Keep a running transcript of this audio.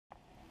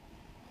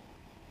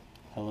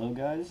Hello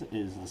guys, it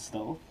is the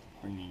Stealth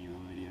bringing you a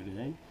video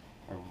today,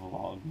 or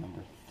vlog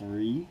number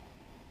 3.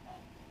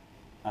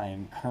 I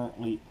am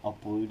currently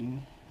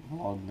uploading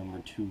vlog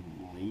number 2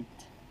 late.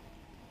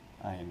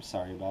 I am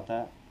sorry about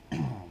that.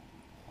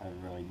 I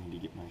really need to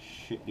get my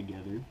shit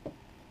together.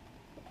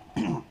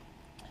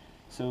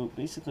 So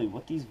basically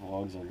what these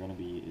vlogs are going to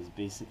be is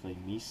basically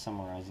me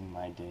summarizing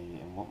my day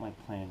and what my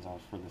plans are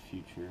for the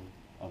future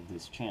of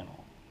this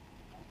channel.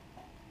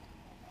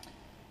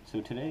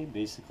 So today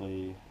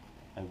basically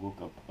I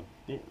woke up a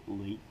bit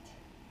late.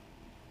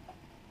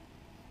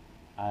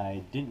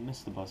 I didn't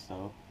miss the bus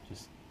though,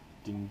 just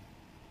didn't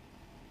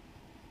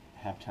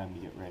have time to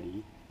get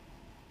ready.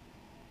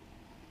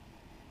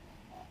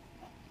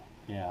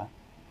 Yeah.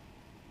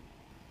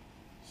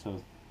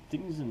 So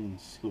things in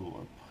school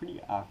are pretty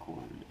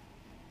awkward.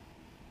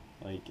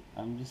 Like,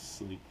 I'm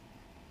just like,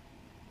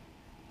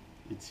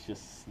 it's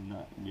just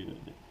not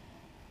good.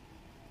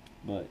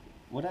 But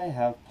what I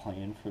have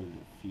planned for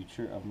the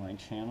future of my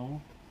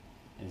channel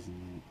is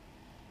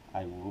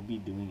I will be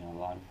doing a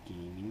lot of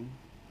gaming.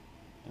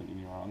 Don't get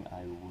me wrong,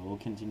 I will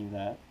continue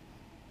that.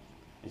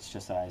 It's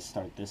just that I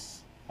thought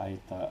I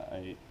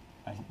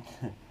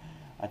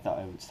thought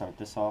I would start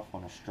this off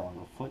on a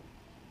stronger foot,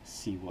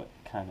 see what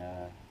kind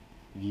of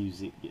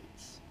views it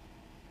gets.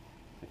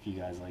 If you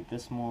guys like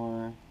this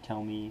more,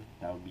 tell me,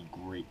 that would be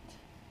great.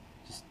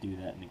 Just do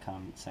that in the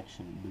comment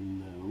section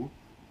below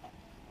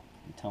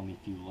and tell me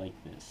if you like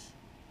this,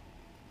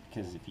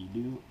 because if you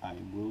do, I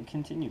will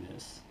continue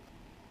this.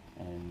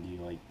 And do you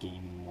like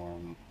gaming more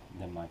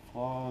than my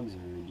vlogs,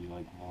 or do you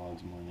like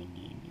vlogs more than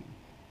gaming?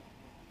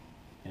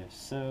 If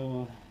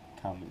so,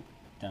 comment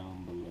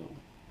down below.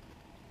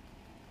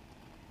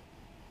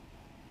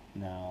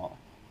 Now,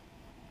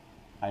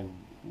 I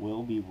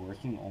will be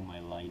working on my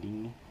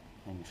lighting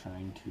and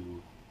trying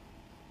to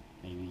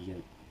maybe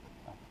get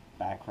a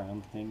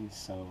background thing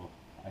so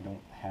I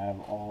don't have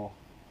all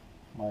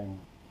my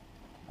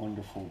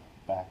wonderful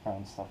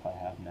background stuff I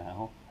have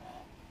now,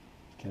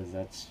 because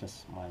that's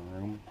just my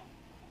room.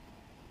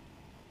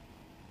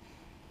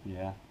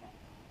 Yeah.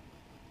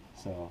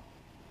 So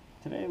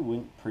today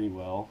went pretty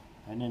well.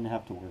 I didn't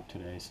have to work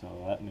today, so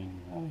that made me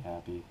really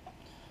happy.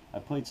 I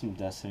played some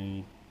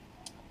Destiny.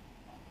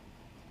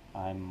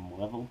 I'm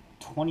level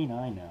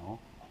 29 now.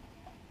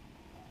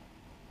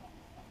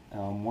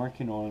 I'm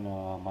working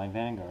on my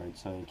Vanguard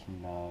so I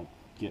can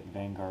get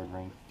Vanguard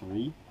rank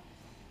 3.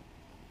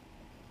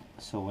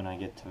 So when I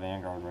get to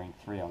Vanguard rank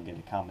 3, I'll get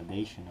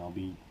accommodation. I'll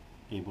be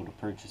able to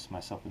purchase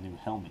myself a new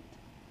helmet.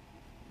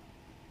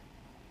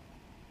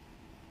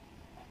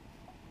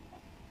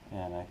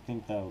 And I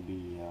think that will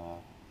be a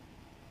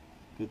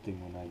good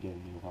thing when I get a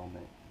new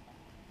helmet.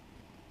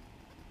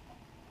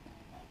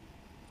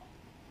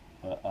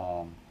 But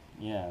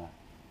yeah,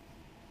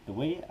 the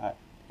way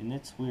and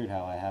it's weird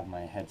how I have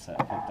my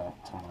headset hooked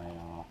up to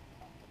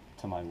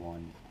my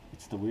one.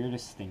 It's the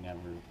weirdest thing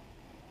ever.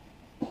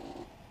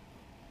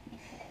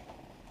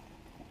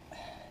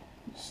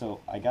 So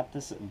I got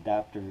this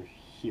adapter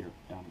here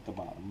down at the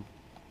bottom,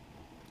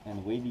 and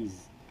the way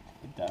these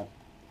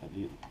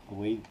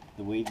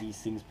the way these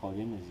things plug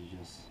in is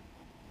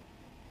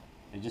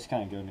they just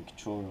kind of go in the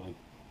controller like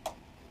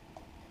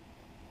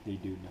they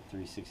do in the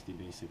 360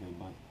 basically,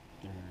 but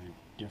they're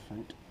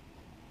different.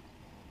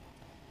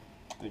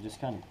 They just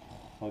kind of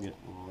plug it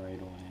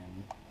right on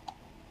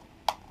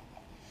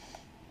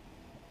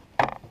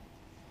in,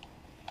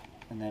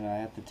 and then I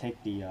have to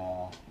take the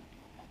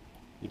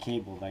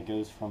cable that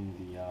goes from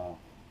the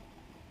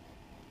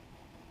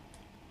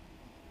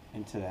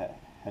into the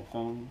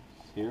headphones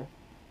here.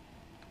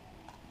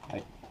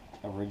 I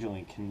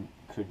originally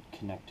could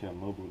connect to a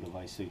mobile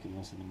device so you can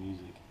listen to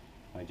music.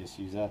 I just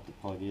use that to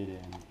plug it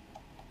in.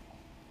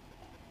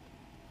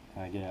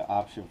 I get an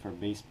option for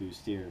bass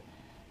boost here,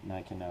 and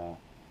I can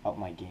up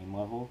my game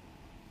level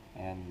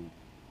and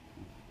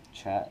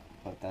chat,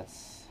 but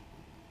that's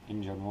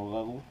in general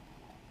level.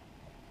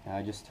 And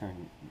I just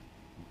turn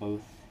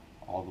both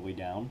all the way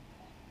down,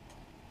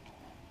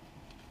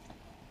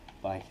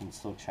 but I can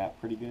still chat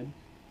pretty good.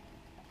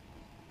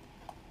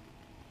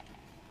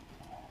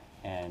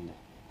 And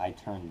I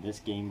turn this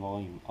game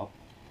volume up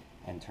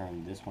and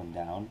turn this one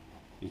down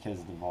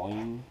because the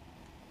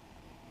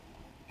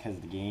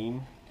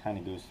game kind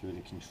of goes through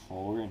the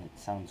controller and it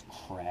sounds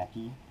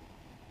crappy.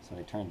 So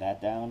I turn that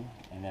down,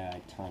 and then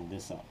I turn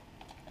this up,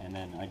 and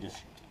then I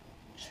just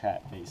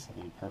chat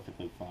basically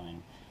perfectly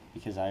fine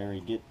because I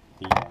already get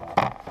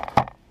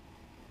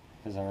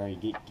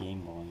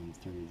game volume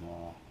through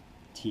the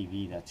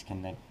TV that's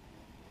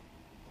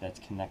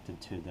connected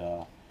to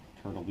the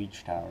Turtle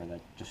Beach Tower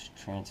that just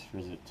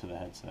transfers it to the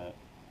headset,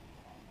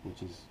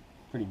 which is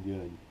pretty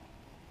good.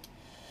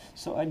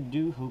 So I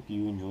do hope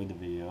you enjoyed the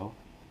video.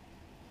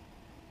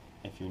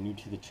 If you're new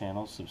to the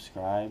channel,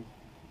 subscribe,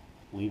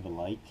 leave a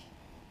like,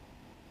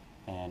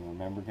 and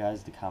remember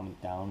guys to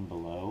comment down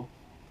below.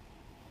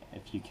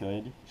 If you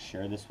could,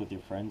 share this with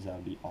your friends, that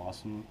would be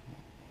awesome.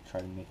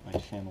 Try to make my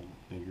channel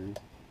bigger,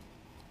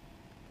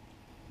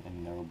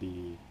 and there will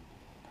be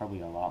probably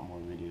a lot more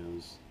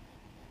videos.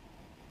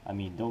 I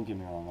mean, don't get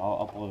me wrong,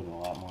 I'll upload a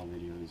lot more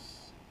videos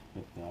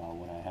with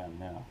what I have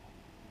now.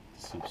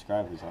 The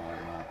subscribers I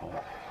have now,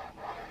 but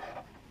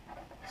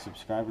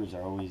subscribers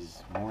are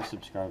always, more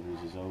subscribers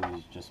is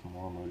always just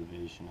more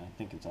motivation. I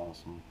think it's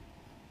awesome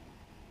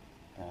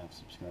to have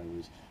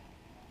subscribers.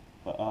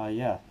 But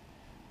yeah,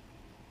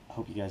 I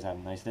hope you guys have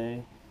a nice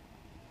day.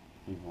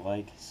 Leave a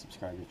like,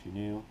 subscribe if you're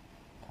new,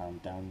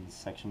 comment down in the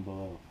section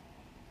below.